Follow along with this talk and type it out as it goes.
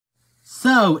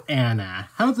So, Anna,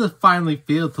 how does it finally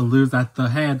feel to lose at the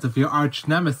hands of your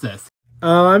arch-nemesis?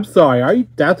 I'm sorry, are you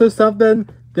deaf or something?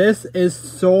 This is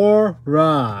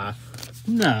Sora.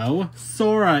 No,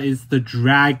 Sora is the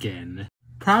dragon.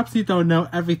 Perhaps you don't know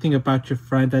everything about your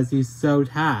friend as you so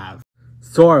have.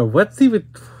 Sora, what do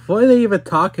they even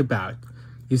talk about?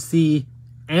 You see,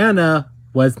 Anna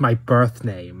was my birth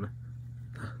name.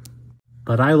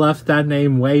 But I left that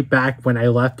name way back when I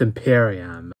left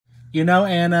Imperium. You know,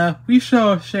 Anna, we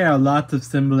share lots of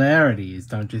similarities,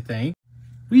 don't you think?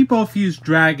 We both use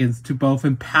dragons to both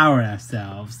empower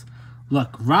ourselves.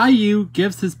 Look, Ryu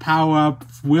gives his power up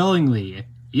willingly.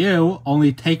 You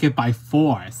only take it by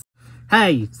force.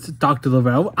 Hey, Dr.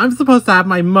 LaRoe, I'm supposed to have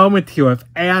my moment here with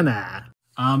Anna.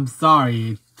 I'm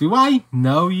sorry, do I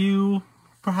know you,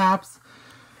 perhaps?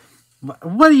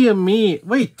 What do you mean?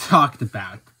 What are you talking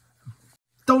about?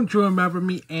 Don't you remember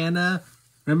me, Anna?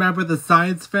 Remember the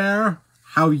science fair?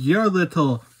 How your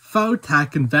little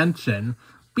photech invention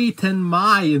beaten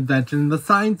my invention in the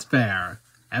science fair.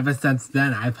 Ever since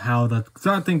then, I've held a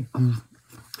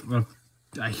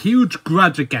huge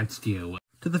grudge against you.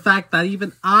 To the fact that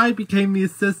even I became the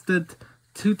assistant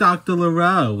to Dr.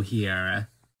 LaRoe here.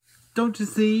 Don't you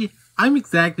see? I'm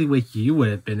exactly what you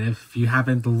would have been if you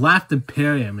haven't left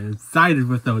Imperium and sided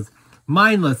with those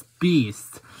mindless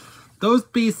beasts. Those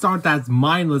beasts aren't as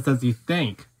mindless as you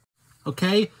think.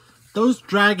 Okay? Those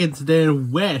dragons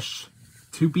didn't wish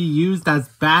to be used as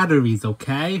batteries,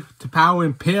 okay? To power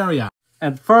Imperium.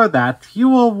 And for that, you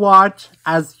will watch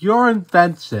as your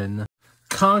invention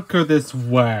conquer this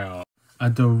world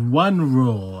under one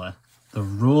rule. The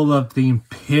rule of the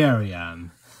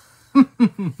Imperium.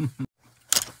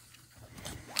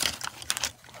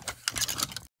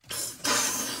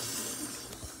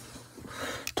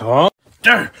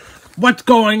 What's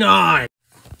going on?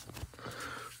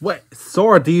 Wait,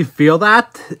 Sora, do you feel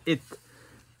that? Is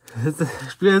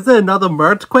it another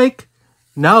mergequake?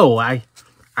 No, I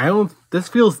don't. This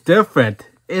feels different.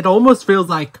 It almost feels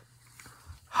like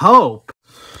hope.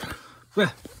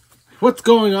 What's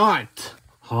going on?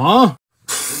 Huh?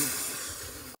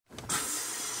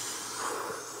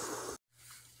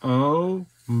 Oh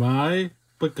my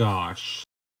gosh.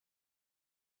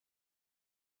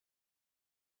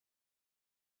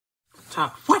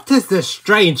 What is this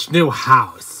strange new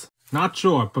house? Not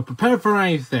sure, but prepare for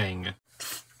anything.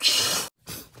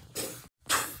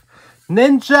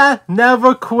 Ninja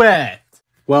never quit.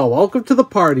 Well, welcome to the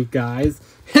party, guys.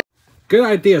 Good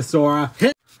idea, Sora.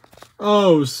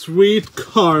 Oh, sweet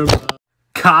karma.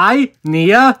 Kai?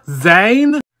 Nya?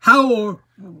 Zane? How'd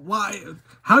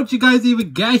you guys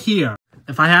even get here?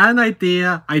 If I had an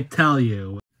idea, I'd tell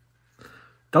you.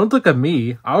 Don't look at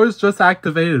me. I was just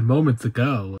activated moments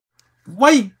ago.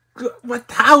 Wait,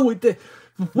 what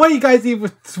are you guys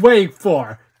even waiting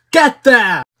for? Get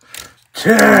there!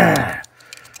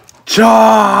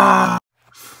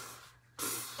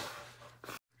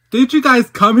 Did you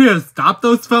guys come here to stop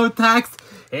those phone attacks?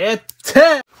 Can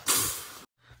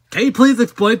you please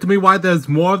explain to me why there's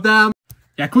more of them?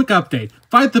 Yeah, quick update.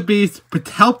 Fight the beast,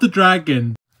 help the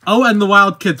dragon. Oh, and the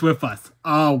wild kid's with us.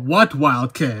 What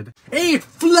wild kid? Eat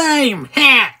flame!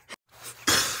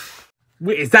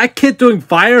 Wait, is that kid doing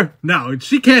fire? No,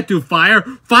 she can't do fire.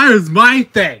 Fire's my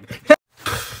thing.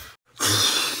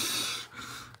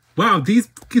 Wow, these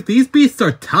beasts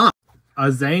are tough.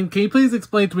 Zane, can you please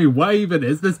explain to me what even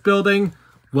is this building?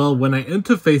 Well, when I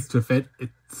interfaced with it,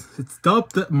 it's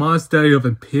dubbed the Monastery of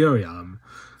Imperium.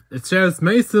 It shares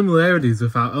many similarities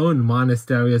with our own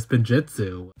Monastery of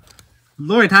Spinjitzu.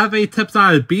 Lloyd, have any tips on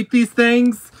how to beat these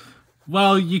things?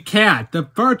 Well, you can't. They're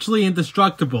virtually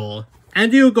indestructible.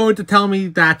 And you're going to tell me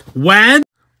that when?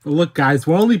 Look, guys,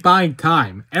 we're only buying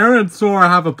time. Aaron and Sora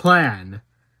have a plan.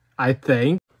 I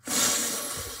think.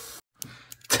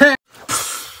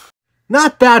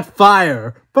 Not bad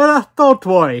fire, but don't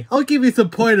worry. I'll give you some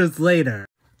pointers later.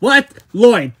 What?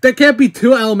 Lloyd, there can't be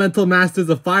two elemental masters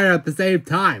of fire at the same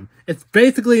time. It's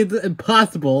basically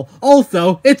impossible.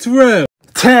 Also, it's rude.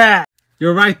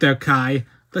 You're right there, Kai.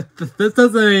 This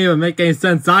doesn't even make any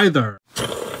sense either.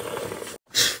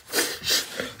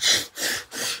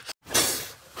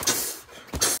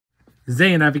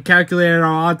 Zane, have you calculated our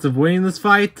odds of winning this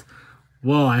fight?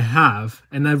 Well, I have,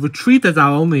 and then retreat is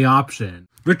our only option.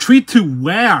 Retreat to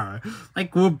where?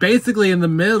 Like, we're basically in the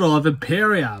middle of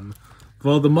Imperium.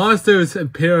 Well, the Monastery's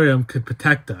Imperium could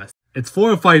protect us. Its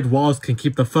fortified walls can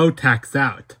keep the foe attacks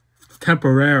out.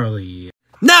 Temporarily.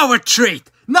 No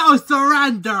retreat! No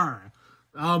surrender!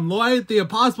 Lloyd, the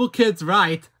impossible kid's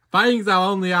right. Fighting's our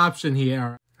only option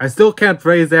here. I still can't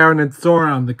raise Aaron and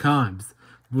Sora on the comms.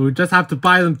 We just have to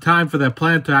buy them time for their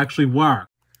plan to actually work.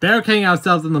 Barricading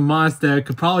ourselves in the monastery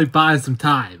could probably buy us some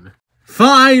time.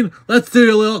 Fine, let's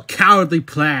do a little cowardly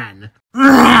plan.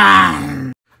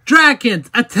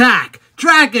 Dragons, attack!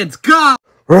 Dragons, go!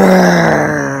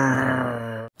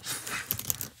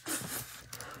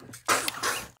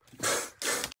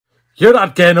 You're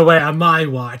not getting away on my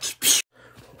watch.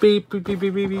 Beep, beep, beep,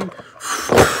 beep, beep, beep.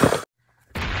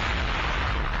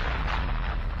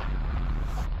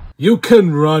 You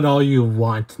can run all you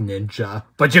want, Ninja,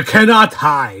 but you cannot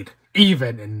hide,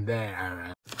 even in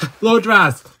there. Lord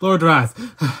Ras,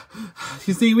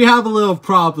 you see, we have a little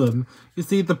problem. You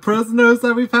see, the prisoners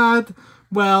that we've had,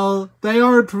 well, they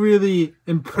aren't really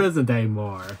imprisoned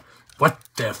anymore. What,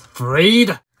 they're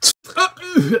freed?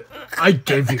 I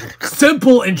gave you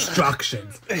simple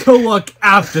instructions to look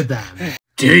after them.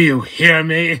 Do you hear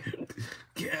me?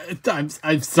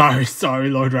 I'm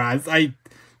sorry, Lord Raz.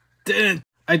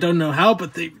 I don't know how,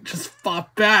 but they just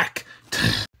fought back.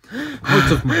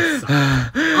 Out of my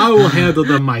sight. I will handle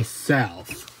them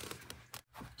myself.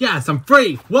 Yes, I'm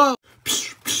free. Whoa.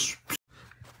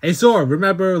 Hey, Sora,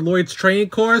 remember Lloyd's training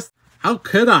course? How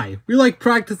could I? We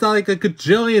practiced that like a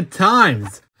gajillion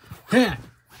times.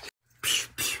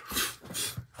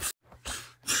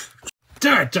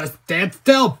 Just stand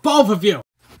still, both of you!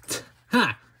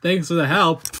 Ha! Thanks for the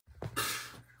help.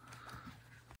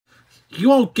 You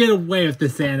won't get away with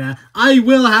this, Anna. I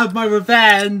will have my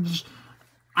revenge!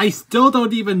 I still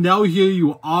don't even know who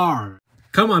you are.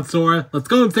 Come on, Sora. Let's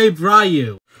go and save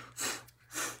Ryu.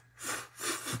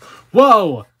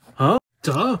 Whoa! Huh?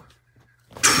 Duh?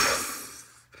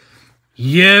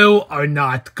 You are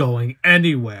not going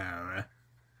anywhere.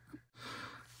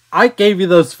 I gave you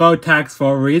those photacs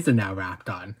for a reason now,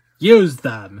 Raptor. Use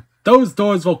them. Those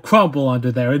doors will crumble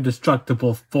under their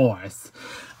indestructible force.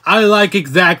 I like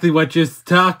exactly what you're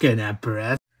stuck in,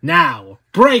 Empress. Now,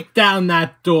 break down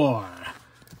that door.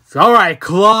 Alright,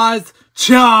 Claws,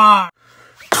 charge!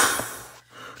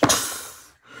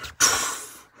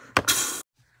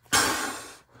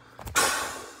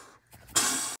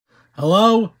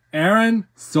 Hello, Aaron?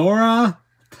 Sora?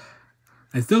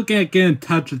 I still can't get in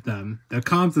touch with them. Their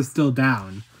comms are still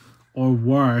down. Or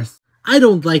worse, I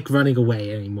don't like running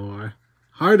away anymore.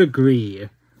 Hard agree.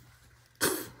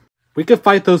 We could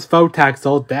fight those photacs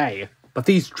all day, but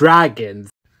these dragons,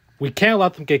 we can't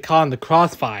let them get caught in the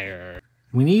crossfire.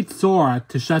 We need Sora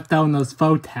to shut down those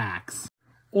photacs.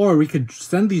 Or we could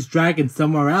send these dragons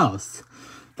somewhere else.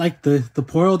 Like the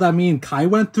portal that me and Kai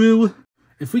went through.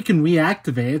 If we can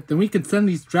reactivate it, then we can send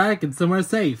these dragons somewhere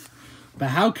safe.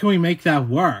 But how can we make that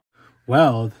work?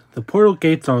 Well, the portal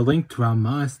gates are linked to our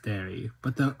monastery,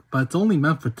 but it's only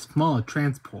meant for smaller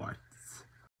transports.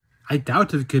 I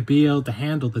doubt it could be able to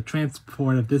handle the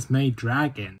transport of this many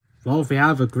dragons. Well, if we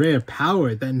have a greater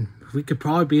power, then we could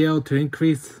probably be able to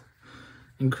increase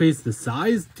the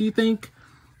size, do you think?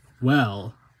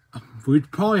 Well,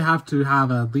 we'd probably have to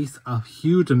have at least a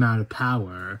huge amount of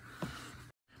power.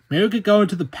 Maybe we could go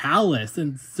into the palace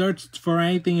and search for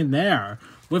anything in there.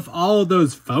 With all of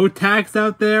those photacs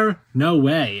out there? No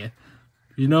way.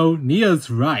 You know, Nia's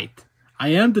right. I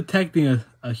am detecting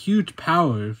a huge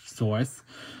power source,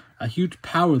 a huge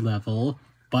power level,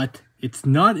 but it's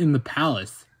not in the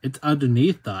palace. It's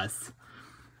underneath us.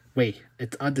 Wait,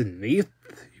 it's underneath?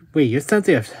 Wait, you're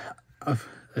sensing a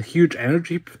huge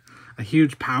energy, a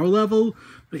huge power level?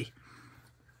 Wait,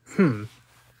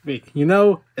 Wait, you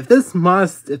know, if the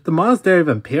Monastery of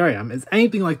Imperium is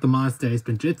anything like the Monastery's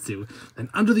Benjitsu, then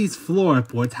under these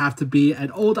floorboards have to be an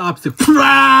old obstacle.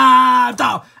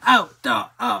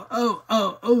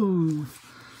 Oh.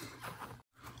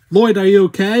 Lloyd, are you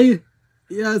okay?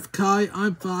 Yes, Kai,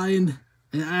 I'm fine.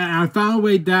 I found a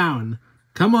way down.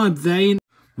 Come on, Zane.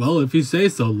 Well, if you say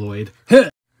so, Lloyd.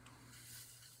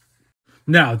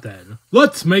 Now then,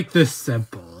 let's make this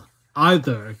simple.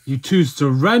 Either you two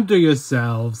surrender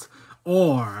yourselves,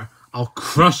 or I'll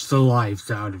crush the lives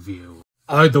out of you.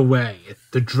 Either way,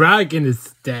 the dragon is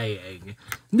staying.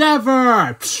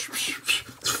 Never!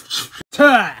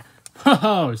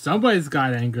 Oh, somebody's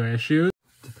got anger issues.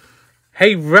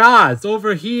 Hey, Raz,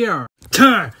 over here!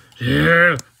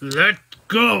 Here, let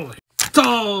go!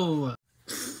 So,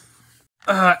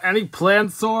 any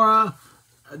plans, Sora?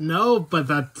 No,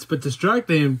 but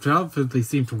distracting him definitely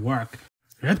seemed to work.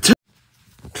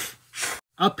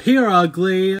 Up here,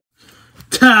 ugly!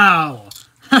 Tow!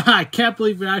 I can't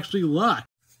believe you actually looked.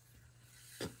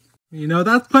 You know,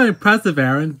 that's quite impressive,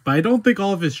 Aaron, but I don't think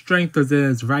all of his strength was in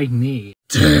his right knee.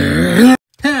 You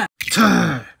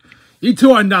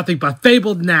two are nothing but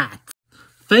fabled gnats.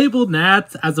 Fabled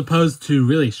gnats as opposed to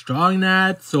really strong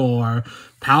gnats or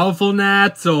powerful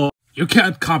gnats, or... You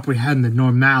can't comprehend the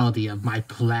normality of my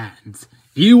plans.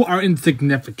 You are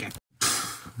insignificant.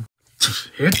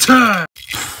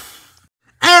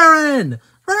 Aaron!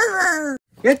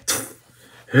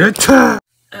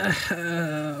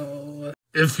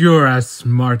 If you're as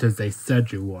smart as they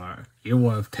said you were, you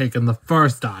would have taken the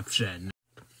first option.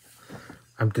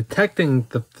 I'm detecting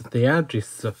the energy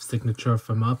signature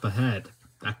from up ahead.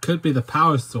 That could be the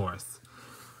power source.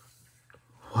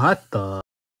 What the?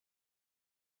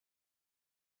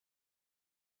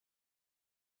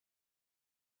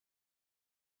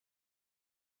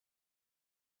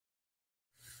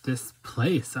 This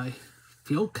place, I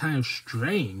feel kind of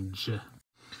strange.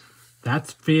 That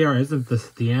sphere isn't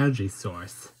the energy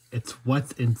source. It's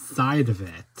what's inside of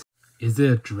it. Is it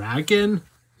a dragon?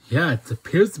 Yeah, it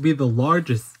appears to be the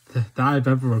largest that I've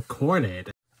ever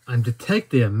recorded. I'm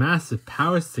detecting a massive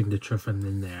power signature from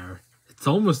in there. It's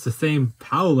almost the same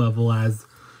power level as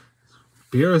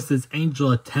Beerus's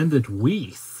angel attendant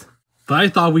Whis. But I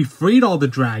thought we freed all the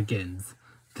dragons.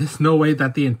 There's no way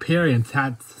that the Imperiums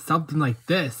had something like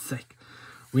this.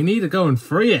 We need to go and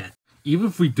free it. Even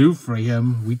if we do free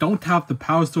him, we don't have the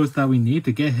power source that we need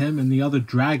to get him and the other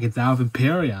dragons out of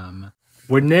Imperium.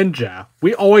 We're ninja.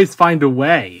 We always find a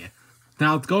way.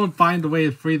 Now let's go and find a way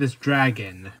to free this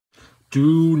dragon.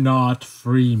 Do not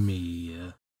free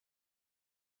me.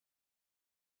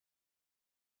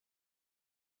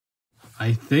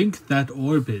 I think that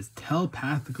orb is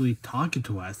telepathically talking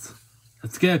to us.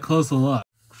 Let's get a closer look.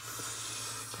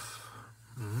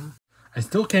 I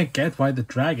still can't get why the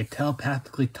dragon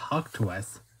telepathically talked to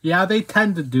us. Yeah, they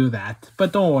tend to do that,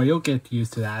 but don't worry, you'll get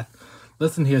used to that.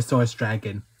 Listen here, Source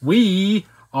Dragon. We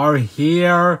are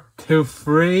here to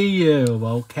free you,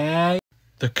 okay?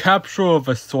 The capture of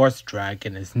a Source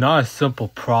Dragon is not a simple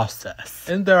process.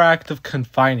 In their act of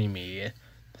confining me,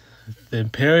 the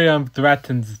Imperium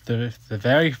threatens the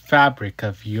very fabric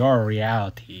of your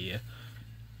reality.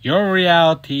 Your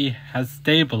reality has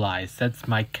stabilized since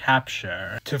my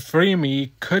capture. To free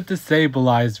me could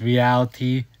destabilize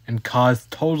reality and cause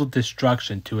total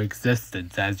destruction to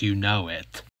existence as you know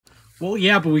it. Well,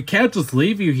 yeah, but we can't just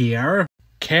leave you here.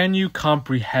 Can you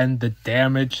comprehend the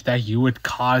damage that you would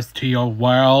cause to your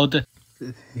world?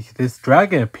 This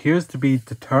dragon appears to be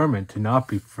determined to not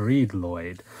be freed,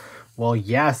 Lloyd. Well,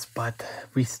 yes, but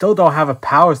we still don't have a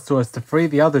power source to free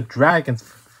the other dragons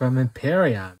from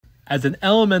Imperium. As an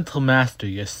elemental master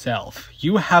yourself,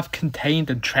 you have contained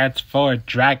and transferred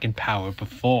dragon power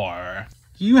before.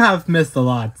 You have missed a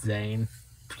lot, Zane.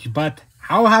 But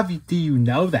how do you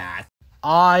know that?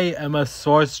 I am a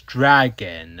source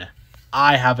dragon.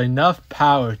 I have enough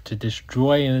power to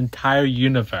destroy an entire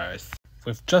universe.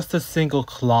 With just a single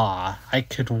claw, I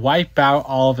could wipe out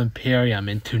all of Imperium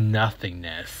into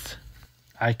nothingness.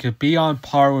 I could be on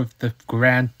par with the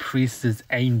Grand Priest's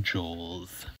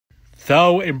angels.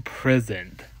 Though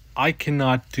imprisoned, I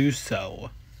cannot do so,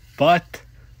 but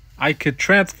I could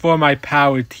transfer my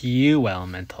power to you,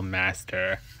 Elemental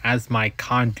Master, as my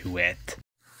conduit.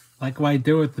 Like what I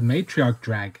do with the Matriarch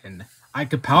Dragon. I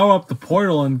could power up the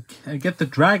portal and get the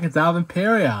dragons out of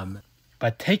Imperium.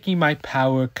 But taking my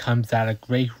power comes at a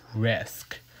great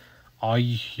risk.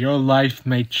 Your life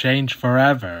may change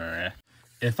forever.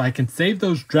 If I can save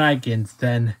those dragons,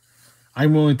 then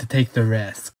I'm willing to take the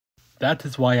risk. That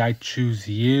is why I choose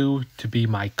you to be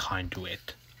my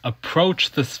conduit.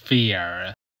 Approach the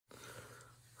sphere.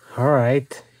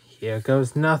 Alright, here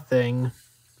goes nothing.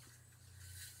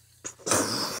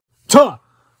 Huh?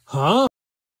 Huh?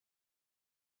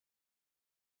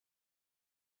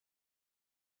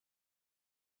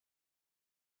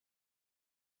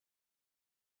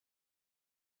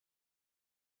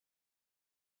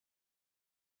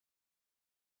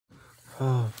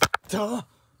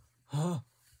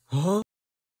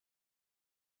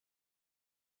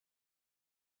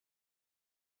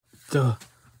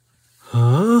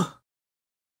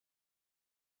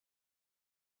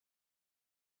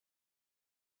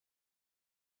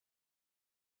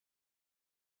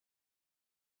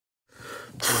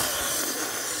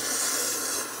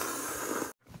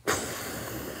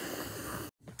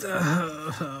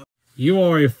 You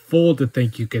are a fool to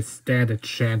think you can stand a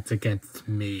chance against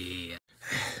me.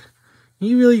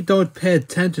 You really don't pay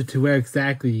attention to where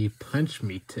exactly you punched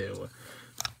me to.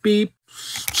 Beep.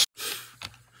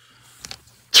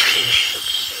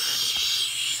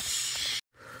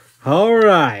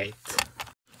 Alright.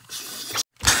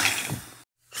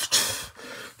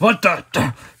 What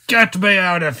the? Get me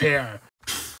out of here!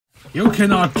 You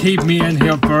cannot keep me in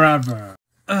here forever.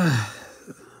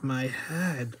 My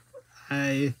head.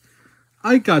 I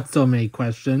got so many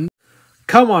questions.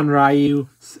 Come on, Ryu,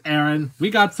 Aaron, we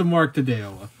got some work to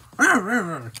do.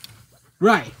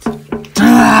 Right.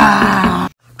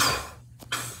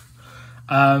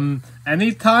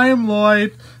 Anytime,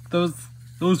 Lloyd.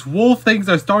 Those wolf things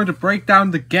are starting to break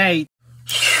down the gate.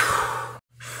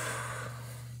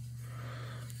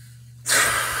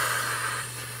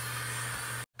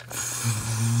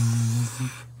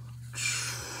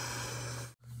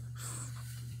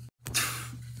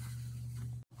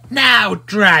 Now,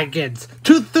 dragons,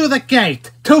 through the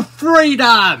gate, to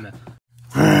freedom!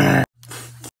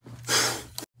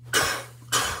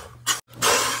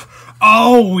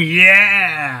 Oh,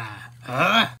 yeah!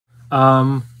 Huh?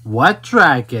 What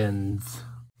dragons?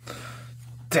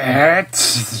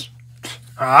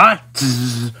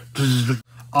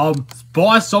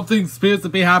 Boss, something appears to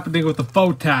be happening with the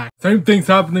Photak. Same thing's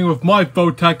happening with my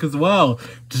Photak as well.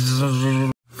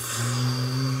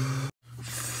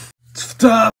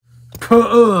 Stop!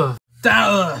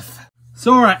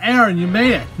 Sora, Aaron, you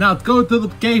made it. Now go to the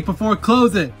gate before it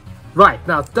closes. Right,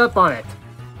 now step on it.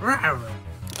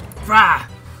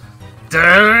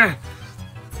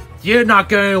 You're not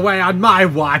going away on my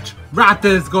watch.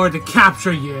 Raptor is going to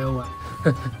capture you.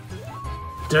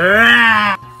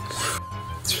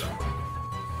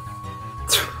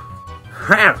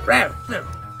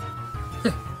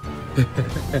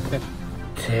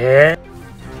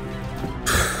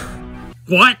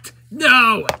 What?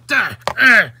 No!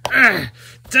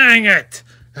 Dang it!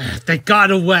 They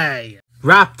got away!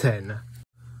 Rapton!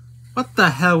 What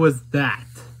the hell was that?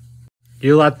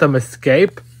 You let them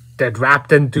escape? Did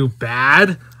Rapton do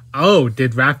bad? Oh,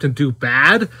 did Rapton do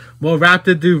bad? Well,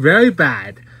 Rapton do very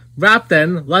bad.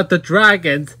 Rapton let the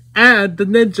dragons and the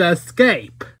ninja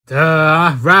escape.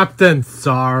 Rapton,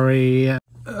 sorry.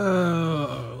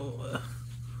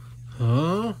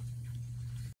 Huh?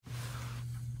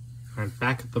 I'm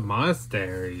back at the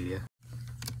monastery.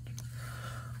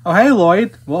 Oh, hey,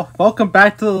 Lloyd. Well, welcome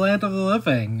back to the land of the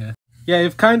living. Yeah,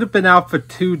 you've kind of been out for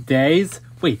 2 days.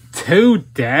 Wait, 2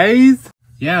 days?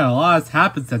 Yeah, a lot has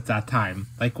happened since that time.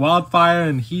 Like Wildfire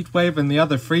and Heatwave and the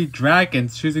other 3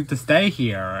 dragons choosing to stay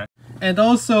here. And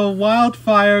also,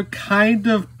 Wildfire kind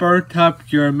of burnt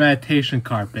up your meditation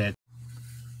carpet.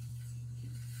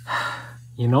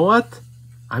 You know what?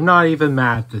 I'm not even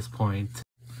mad at this point.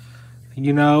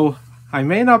 You know, I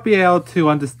may not be able to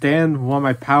understand what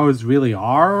my powers really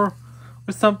are,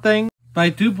 or something, but I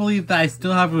do believe that I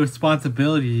still have a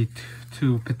responsibility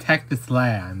to protect this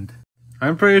land.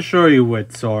 I'm pretty sure you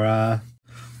would, Sora.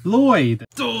 Lloyd!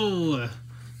 Oh,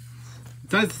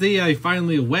 it's nice to see I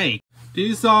finally awake. Did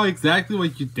you saw exactly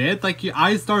what you did? Like your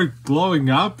eyes started glowing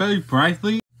up very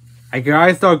brightly? Like your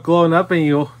eyes started glowing up and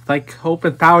you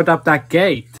opened powered up that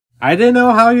gate. I didn't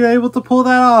know how you were able to pull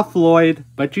that off, Lloyd,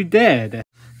 but you did.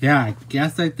 Yeah, I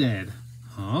guess I did.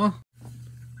 Huh?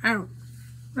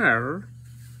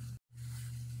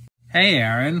 Hey,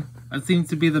 Aaron. That seems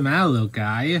to be the mad little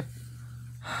guy.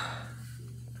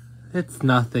 It's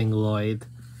nothing, Lloyd.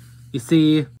 You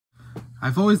see,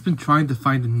 I've always been trying to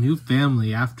find a new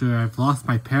family after I've lost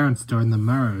my parents during the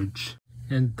merge.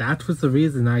 And that was the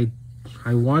reason I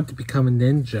wanted to become a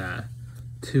ninja.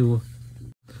 To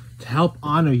help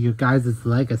honor you guys'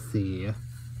 legacy.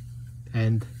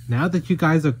 And now that you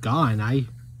guys are gone, I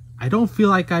don't feel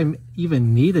like I'm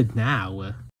even needed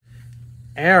now.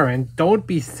 Aaron, don't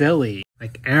be silly.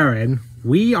 Like, Aaron,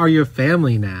 we are your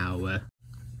family now.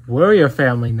 We're your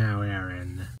family now,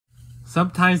 Aaron.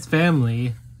 Sometimes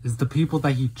family is the people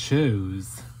that you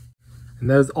choose. And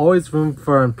there's always room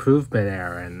for improvement,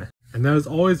 Aaron. And there's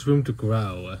always room to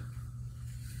grow.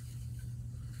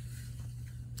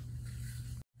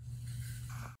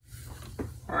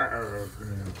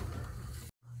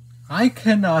 I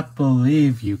cannot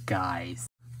believe you guys.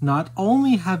 Not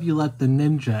only have you let the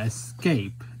ninja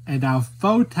escape and our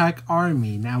Photak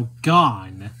army now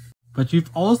gone, but you've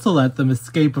also let them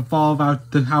escape with all of our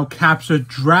captured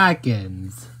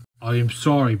dragons. I am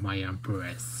sorry, my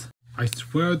Empress. I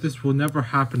swear this will never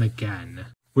happen again.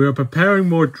 We are preparing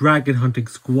more dragon hunting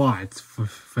squads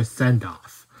for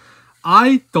send-off.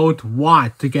 I don't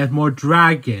want to get more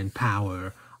dragon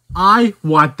power. I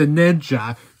want the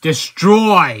ninja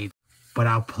destroyed. But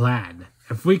our plan,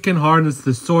 if we can harness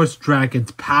the Source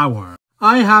Dragon's power,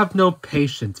 I have no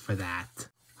patience for that.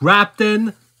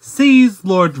 Rapton, seize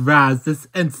Lord Raz this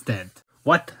instant.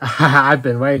 What? I've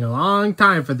been waiting a long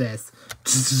time for this.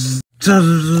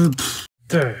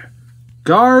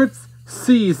 Guards,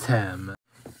 seize him.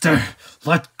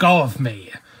 Let go of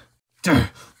me.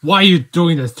 Why are you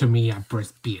doing this to me,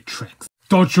 Empress Beatrix?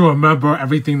 Don't you remember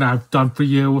everything that I've done for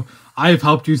you? I've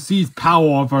helped you seize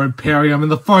power over Imperium in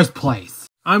the first place.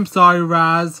 I'm sorry,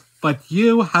 Raz, but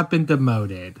you have been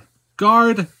demoted.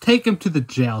 Guard, take him to the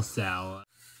jail cell.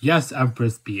 Yes,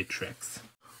 Empress Beatrix.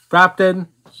 Rapton,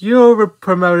 you were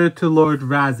promoted to Lord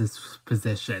Raz's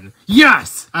position.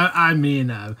 Yes!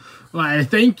 Well,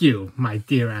 thank you, my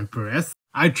dear Empress.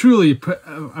 I truly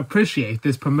appreciate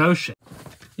this promotion.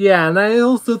 Yeah, and I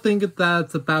also think that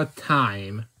it's about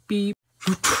time. Beep.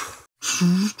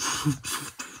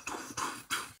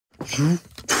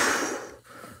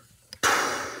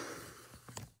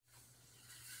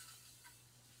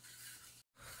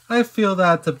 I feel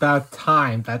that it's about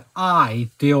time that I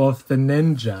deal with the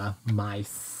ninja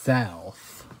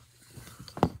myself.